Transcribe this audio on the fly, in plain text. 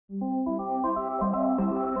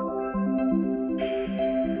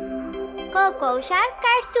Coco Shark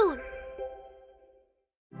Cartoon.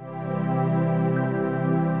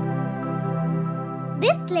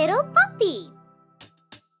 This little puppy.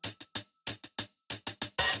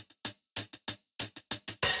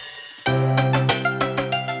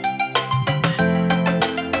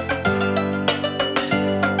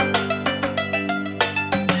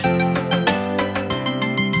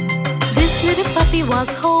 This little puppy was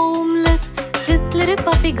homeless. This little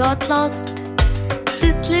puppy got lost.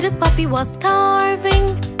 This little puppy was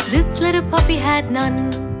starving. This little puppy had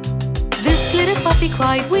none. This little puppy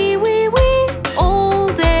cried wee wee wee all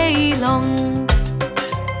day long.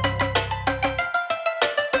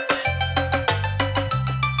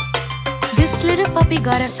 This little puppy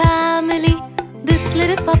got a family. This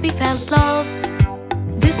little puppy felt love.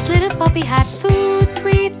 This little puppy had food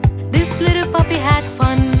treats. This little puppy had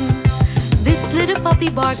fun. This little puppy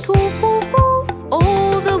barked woof woof woof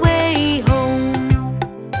all the way home.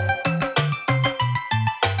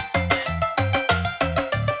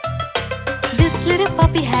 This little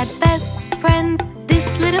puppy had best friends. This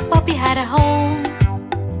little puppy had a home.